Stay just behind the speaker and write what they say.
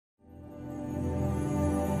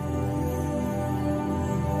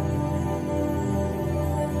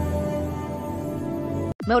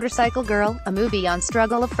Motorcycle Girl, a movie on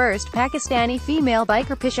struggle of first Pakistani female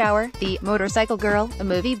biker Peshawar. The Motorcycle Girl, a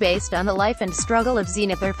movie based on the life and struggle of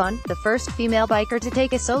Zenith Irfan, the first female biker to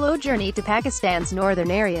take a solo journey to Pakistan's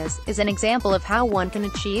northern areas, is an example of how one can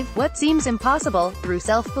achieve what seems impossible, through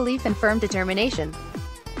self-belief and firm determination.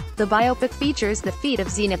 The biopic features the feat of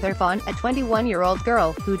Zenith Irfan, a 21-year-old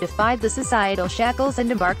girl, who defied the societal shackles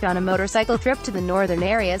and embarked on a motorcycle trip to the northern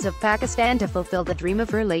areas of Pakistan to fulfill the dream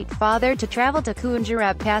of her late father to travel to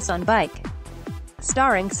Punjab Pass on bike.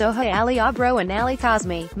 Starring Sohail Ali Abro and Ali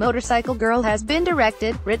Kazmi, Motorcycle Girl has been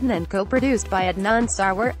directed, written and co-produced by Adnan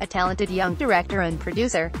Sarwar, a talented young director and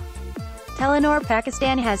producer. Telenor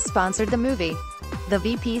Pakistan has sponsored the movie. The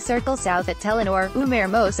VP Circle South at Telenor, Umair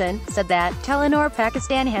Mohsin, said that Telenor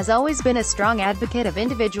Pakistan has always been a strong advocate of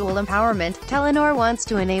individual empowerment. Telenor wants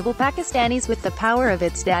to enable Pakistanis with the power of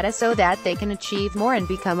its data so that they can achieve more and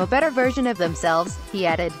become a better version of themselves, he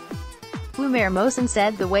added. Umair Mohsin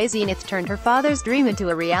said the way Zenith turned her father's dream into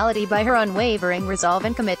a reality by her unwavering resolve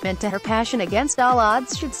and commitment to her passion against all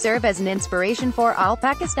odds should serve as an inspiration for all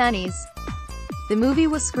Pakistanis. The movie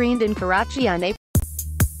was screened in Karachi on April